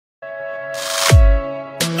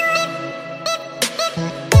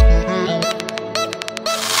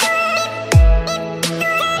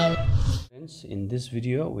this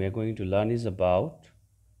video we are going to learn is about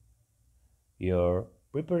your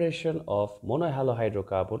preparation of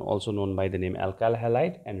monohalohydrocarbon, also known by the name alkyl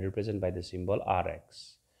halide and represented by the symbol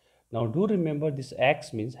Rx. Now do remember this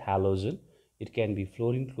X means halogen. It can be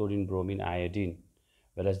fluorine, chlorine, bromine, iodine,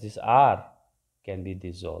 whereas this R can be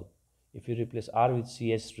dissolved. If you replace R with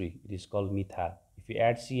CH3, it is called methyl. If you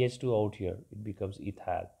add CH2 out here, it becomes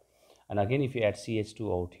ethyl. And again, if you add CH2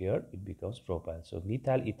 out here, it becomes propyl. So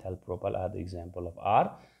methyl, ethyl, propyl are the example of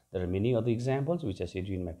R. There are many other examples which I said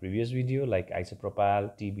you in my previous video, like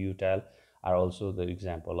isopropyl, T-butyl are also the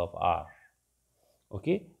example of R.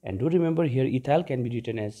 Okay, and do remember here ethyl can be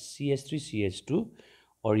written as CH3CH2,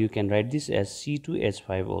 or you can write this as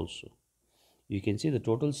C2H5 also. You can see the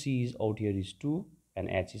total C is out here is 2 and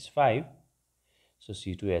H is 5, so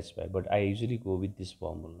C2H5, but I usually go with this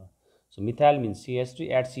formula. So methyl means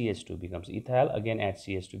CH3, add CH2 becomes ethyl, again add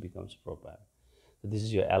CH2 becomes propyl. So this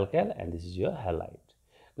is your alkyl and this is your halide.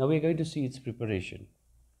 Now we are going to see its preparation.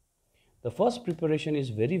 The first preparation is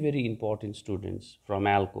very important, students, from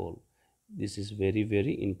alcohol. This is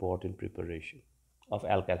very important preparation of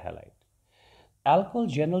alkyl halide. Alcohol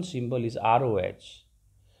general symbol is ROH.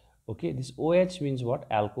 Okay, this OH means what?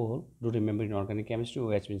 Alcohol. Do remember in organic chemistry,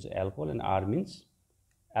 OH means alcohol and R means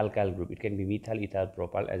alkyl group. It can be methyl, ethyl,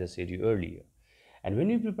 propyl, as I said you earlier. And when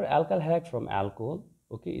we prepare alkyl halide from alcohol,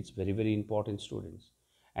 okay, it's very important, students.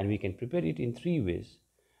 And we can prepare it in 3 ways.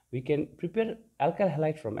 We can prepare alkyl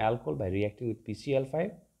halide from alcohol by reacting with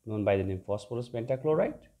PCl5, known by the name phosphorus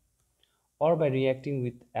pentachloride, or by reacting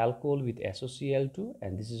with alcohol with SOCl2,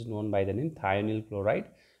 and this is known by the name thionyl chloride,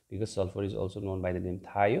 because sulfur is also known by the name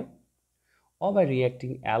thio, or by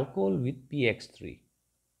reacting alcohol with PX3.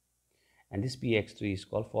 And this PX3 is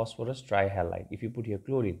called phosphorus trihalide. If you put here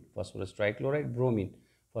chlorine, phosphorus trichloride, bromine,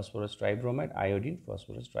 phosphorus tribromide, iodine,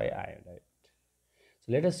 phosphorus triiodide.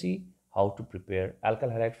 So let us see how to prepare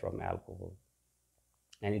alkyl halide from alcohol.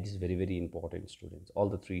 And it is very important, students. All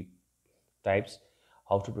the 3 types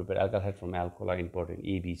how to prepare alkyl halide from alcohol are important,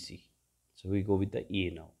 A, B, C. So we go with the A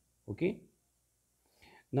now. Okay.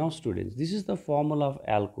 Now, students, this is the formula of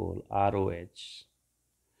alcohol, ROH.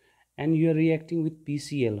 And you are reacting with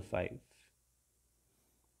PCl5.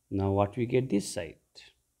 Now what we get this side?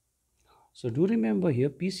 So do remember here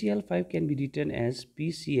PCl5 can be written as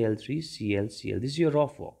PCl3ClCl. This is your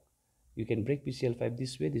rough work. You can break PCl5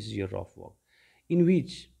 this way. This is your rough work, in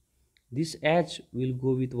which this H will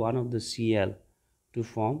go with one of the Cl to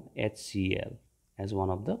form HCl as one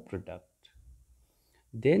of the product.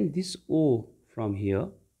 Then this O from here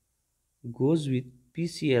goes with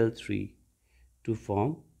PCl3 to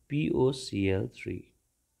form POCl3.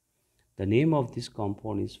 The name of this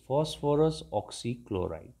compound is phosphorus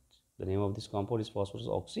oxychloride. The name of this compound is phosphorus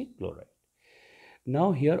oxychloride.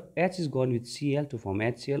 Now here H is gone with Cl to form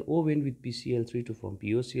HCl. O went with PCl3 to form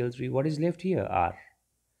POCl3. What is left here? R.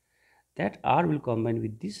 That R will combine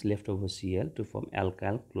with this leftover Cl to form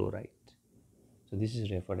alkyl chloride. So this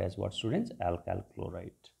is referred as what, students? Alkyl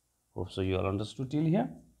chloride. Hope so you all understood till here.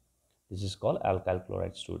 This is called alkyl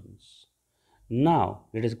chloride, students. Now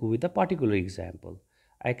let us go with a particular example.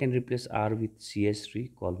 I can replace R with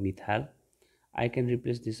CH3 called methyl. I can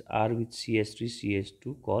replace this R with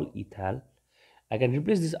CH3CH2 called ethyl. I can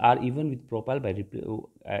replace this R even with propyl by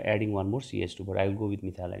adding one more CH2, but I will go with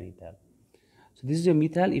methyl and ethyl. So this is your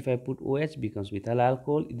methyl. If I put OH, becomes methyl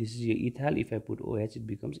alcohol. This is your ethyl. If I put OH, it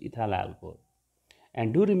becomes ethyl alcohol.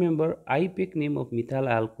 And do remember, IUPAC name of methyl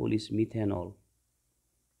alcohol is methanol.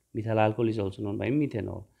 Methyl alcohol is also known by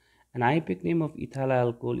methanol. And IUPAC name of ethyl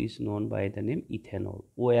alcohol is known by the name ethanol.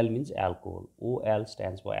 OL means alcohol. OL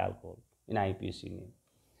stands for alcohol in IUPAC name.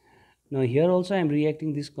 Now here also I am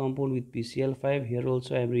reacting this compound with PCl5. Here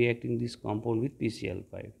also I am reacting this compound with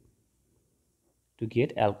PCl5 to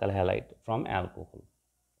get alkyl halide from alcohol.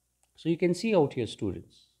 So you can see out here,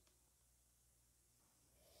 students.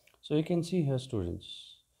 So you can see here,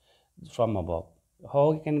 students, from above.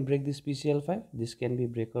 How we can break this PCl5? This can be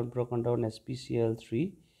broken down as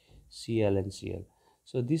PCl3, Cl and Cl.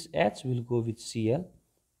 So this H will go with Cl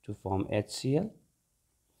to form HCl.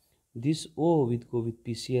 This O will go with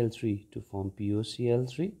PCl3 to form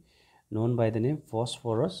POCl3, known by the name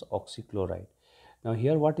phosphorus oxychloride. Now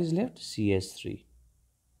here what is left? CH3.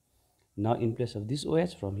 Now in place of this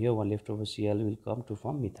OH, from here one leftover Cl will come to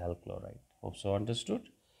form methyl chloride. Hope so understood.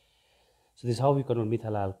 So this is how we convert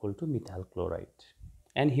methyl alcohol to methyl chloride.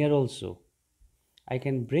 And here also I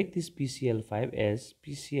can break this PCl5 as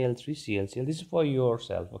PCl3ClCl. This is for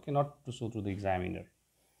yourself, okay, not to show to the examiner.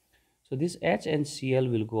 So this H and Cl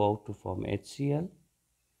will go out to form HCl,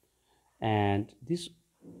 and this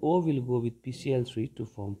O will go with PCl3 to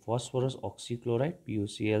form phosphorus oxychloride,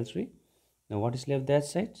 POCl3. Now what is left that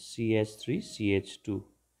side? CH3, CH2.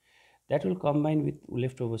 That will combine with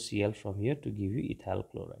leftover Cl from here to give you ethyl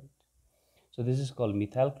chloride. So this is called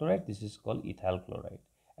methyl chloride, this is called ethyl chloride.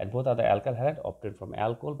 And both are the alkyl halide obtained from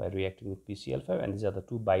alcohol by reacting with PCl5, and these are the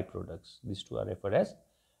two byproducts. These two are referred as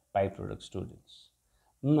byproduct students.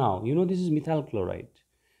 Now, you know this is methyl chloride.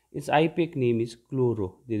 Its IPAC name is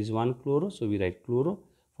chloro. There is one chloro, so we write chloro.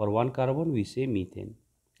 For one carbon, we say methane.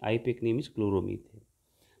 IPAC name is chloromethane.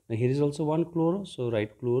 Now here is also one chloro, so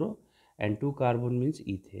write chloro, and two carbon means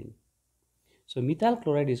ethane. So methyl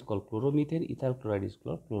chloride is called chloromethane, ethyl chloride is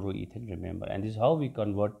called chloroethane, remember. And this is how we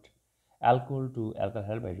convert alcohol to alkyl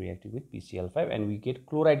halide by reacting with PCl5, and we get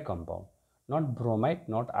chloride compound. Not bromide,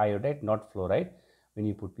 not iodide, not fluoride. When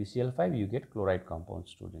you put PCl5, you get chloride compound,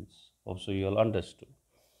 students. Hope so you all understood.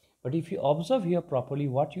 But if you observe here properly,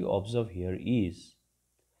 what you observe here is,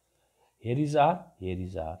 here is R, here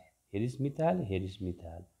is R. Here is methyl, here is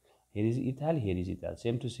methyl. Here is ethyl, here is ethyl.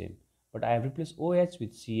 Same to same. But I have replaced OH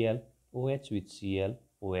with Cl, OH with Cl,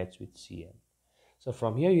 OH with Cl. So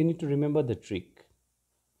from here you need to remember the trick.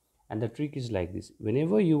 And the trick is like this.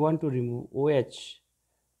 Whenever you want to remove OH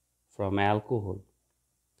from alcohol,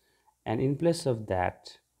 and in place of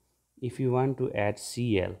that, if you want to add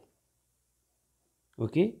Cl,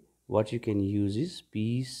 okay, what you can use is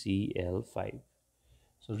PCl5.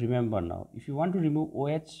 So remember now, if you want to remove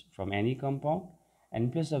OH from any compound, and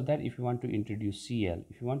in place of that, if you want to introduce Cl,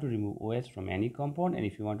 if you want to remove OH from any compound, and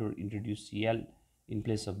if you want to introduce Cl in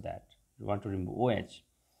place of that, you want to remove OH,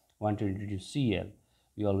 want to introduce Cl,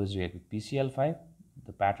 we always react with PCl5.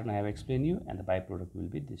 The pattern I have explained you, and the byproduct will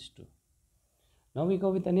be this two. Now we go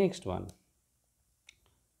with the next one.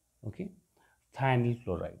 Okay, thionyl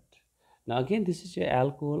chloride. Now again, this is your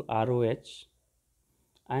alcohol ROH.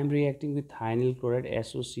 I am reacting with thionyl chloride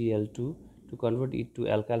SOCl2 to convert it to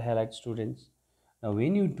alkyl halide, students. Now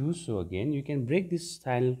when you do so, again you can break this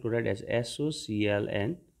thionyl chloride as SOCl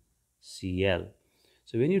and Cl.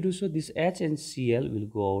 So when you do so, this H and Cl will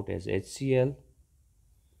go out as HCl.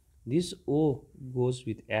 This O goes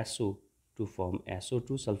with SO to form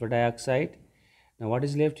SO2, sulfur dioxide. Now what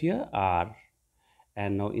is left here? R.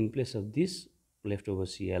 And now in place of this, leftover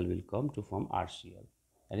Cl will come to form RCl.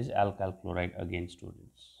 That is alkyl chloride again,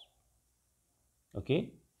 students.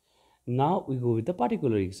 Okay. Now we go with the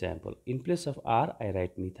particular example. In place of R, I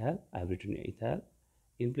write methyl. I have written ethyl.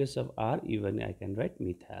 In place of R, even I can write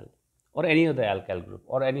methyl, or any other alkyl group,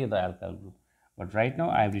 But right now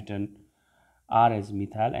I have written R as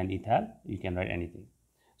methyl and ethyl. You can write anything.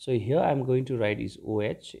 So here I am going to write is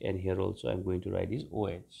OH, and here also I am going to write is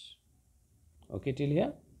OH. Okay, till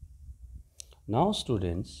here. Now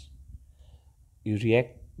students, you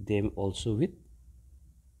react them also with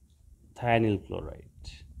thionyl chloride.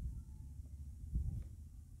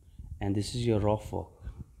 And this is your raw fork.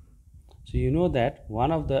 So you know that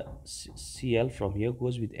one of the Cl from here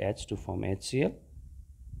goes with H to form HCl,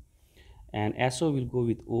 and SO will go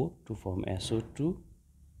with O to form SO2.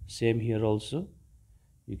 Same here also,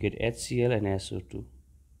 you get HCl and SO2.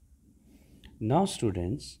 Now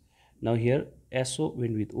students, now here SO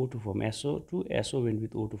went with O to form SO2, SO went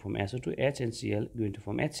with O to form SO2, H and Cl going to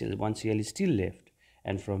form HCl. One Cl is still left,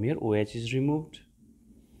 and from here OH is removed.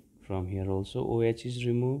 From here also OH is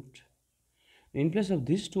removed. In place of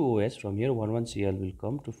these two OH, from here 1,1Cl will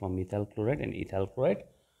come to form methyl chloride and ethyl chloride,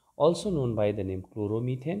 also known by the name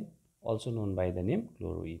chloromethane, also known by the name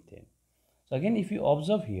chloroethane. So again, if you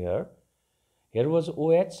observe here, here was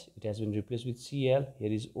OH, it has been replaced with Cl.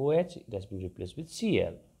 Here is OH, it has been replaced with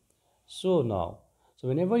Cl. So now,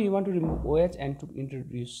 whenever you want to remove OH and to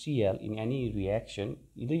introduce Cl in any reaction,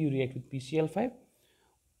 either you react with PCl5,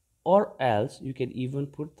 or else you can even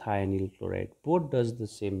put thionyl chloride. Both does the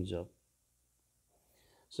same job.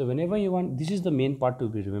 So whenever you want, this is the main part to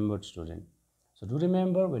be remembered, student. So do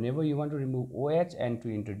remember, whenever you want to remove OH and to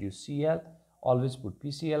introduce Cl, always put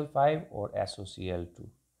PCl5 or SOCl2.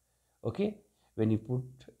 Okay, when you put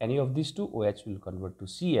any of these two, OH will convert to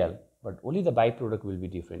Cl, but only the byproduct will be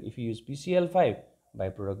different. If you use PCl5,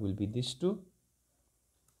 byproduct will be these two,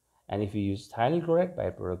 and if you use thionyl chloride,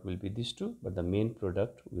 byproduct will be these two, but the main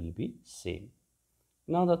product will be same.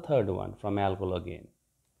 Now the third one, from alcohol again,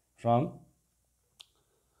 from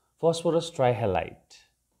phosphorus trihalide.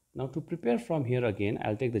 Now to prepare from here again,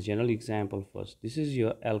 I'll take the general example first. This is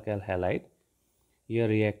your alkyl halide. You are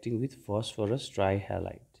reacting with phosphorus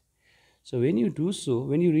trihalide. So when you do so,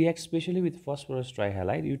 when you react specially with phosphorus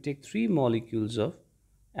trihalide, you take 3 molecules of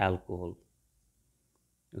alcohol.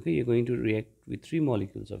 Okay, you're going to react with 3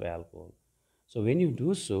 molecules of alcohol. So when you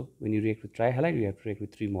do so, when you react with trihalide, you have to react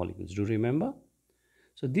with 3 molecules. Do remember?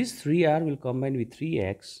 So this 3R will combine with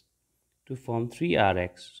 3X to form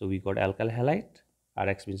 3Rx. So we got alkyl halide.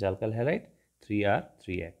 Rx means alkyl halide. 3R,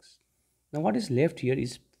 3X. Now what is left here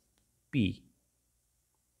is P.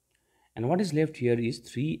 And what is left here is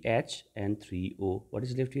 3H and 3O. What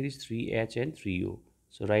is left here is 3H and 3O.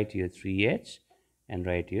 So write here 3H and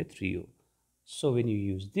write here 3O. So when you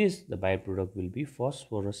use this, the byproduct will be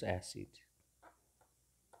phosphorus acid.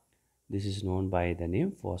 This is known by the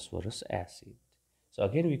name phosphorus acid. So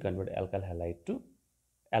again we convert alkyl halide to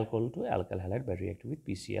alcohol to alkyl halide by reacting with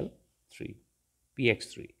PCl3,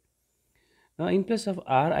 PX3. Now in place of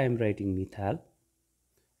R I am writing methyl.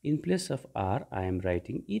 In place of R I am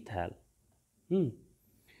writing ethyl.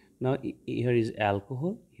 Now here is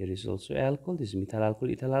alcohol, here is also alcohol. This is methyl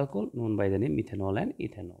alcohol, ethyl alcohol, known by the name methanol and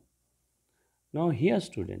ethanol. Now here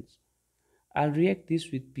students, I'll react this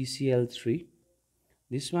with PCl3.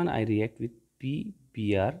 This one I react with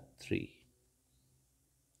PBr3.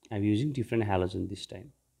 I'm using different halogen this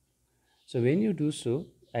time. So when you do so,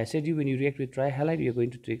 I said when you react with trihalide, you are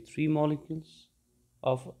going to take 3 molecules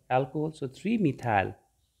of alcohol. So 3 methyl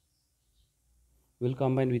will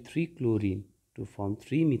combine with 3 chlorine to form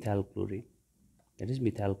 3 methyl chlorine. That is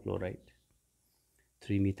methyl chloride.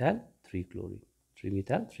 3 methyl, 3 chlorine. 3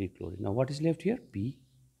 methyl, 3 chlorine. Now what is left here? P.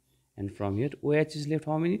 And from here OH is left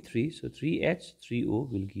how many? 3. So 3H, 3O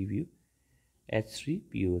will give you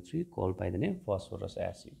H3PO3, called by the name phosphorus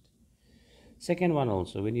acid. Second one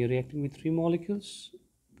also, when you're reacting with 3 molecules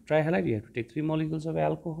trihalide, you have to take 3 molecules of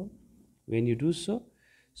alcohol. When you do so,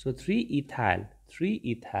 3 ethyl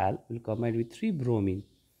will combine with 3 bromine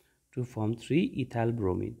to form 3 ethyl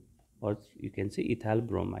bromine, or you can say ethyl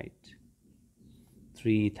bromide.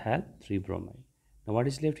 3 ethyl, 3 bromide. Now what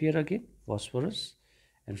is left here again? Phosphorus.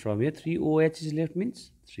 And from here 3 OH is left,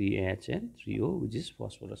 means 3H and 3O, which is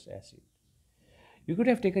phosphorus acid. You could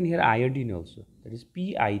have taken here iodine also, that is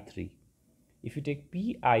Pi3. If you take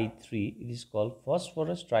Pi3, it is called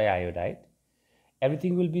phosphorus triiodide.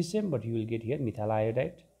 Everything will be same, but you will get here methyl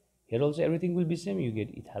iodide. Here also everything will be same, you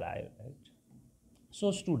get ethyl iodide.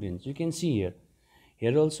 So students, you can see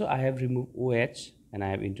here also I have removed OH and I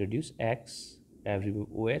have introduced X. I have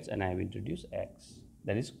removed OH and I have introduced X.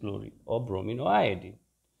 That is chlorine or bromine or iodine.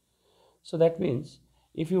 So that means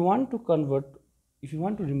if you want to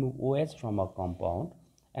remove OH from a compound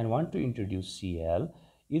and want to introduce Cl,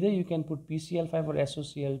 either you can put PCl5 or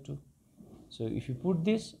SoCl2. So if you put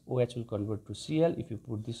this, OH will convert to Cl. If you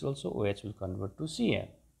put this also, OH will convert to Cl.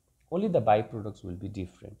 Only the byproducts will be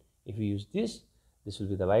different. If you use this, this will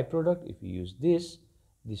be the byproduct. If you use this,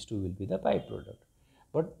 these two will be the byproduct.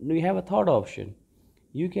 But we have a third option.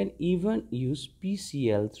 You can even use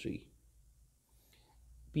PCl3,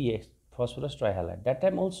 PX, phosphorus trihalide. That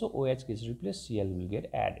time also OH gets replaced, Cl will get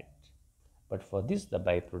added. But for this, the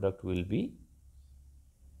byproduct will be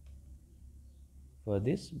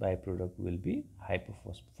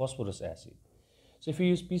phosphorus acid. So if you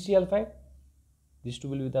use PCl5, these two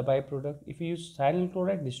will be the byproduct. If you use silane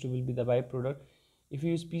chloride, these two will be the byproduct. If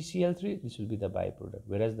you use PCl3, this will be the byproduct.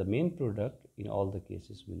 Whereas the main product in all the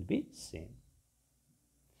cases will be same.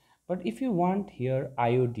 But if you want here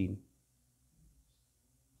iodine,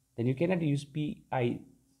 then you cannot use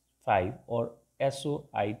Pi5 or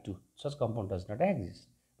SOI2. Such compound does not exist.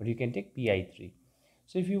 But you can take Pi3.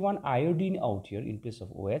 So if you want iodine out here in place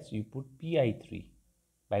of OH, you put Pi3.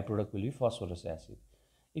 Byproduct will be phosphorus acid.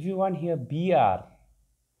 If you want here Br,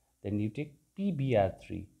 then you take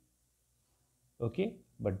PBr3. Okay,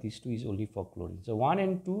 but this 2 is only for chlorine. So 1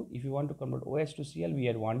 and 2, if you want to convert OH to Cl, we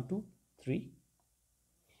add 1, 2, 3.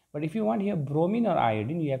 But if you want here bromine or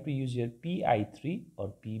iodine, you have to use your Pi3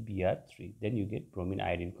 or PBr3. Then you get bromine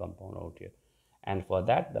iodine compound out here. And for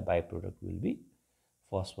that, the byproduct will be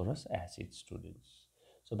phosphorus acid, students.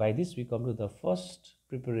 So by this, we come to the first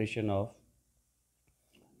preparation of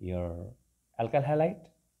your alkyl halide,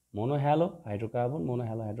 monohalo hydrocarbon,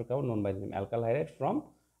 known by the name alkyl halide from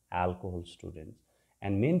alcohol, students.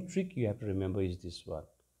 And main trick you have to remember is this one.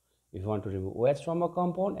 If you want to remove OH from a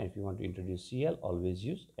compound and if you want to introduce Cl, always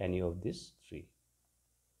use any of these 3.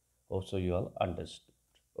 Also you all understood.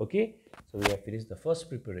 Okay, so we have finished the first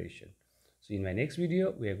preparation. So in my next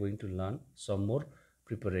video, we are going to learn some more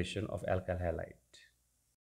preparation of alkyl halide.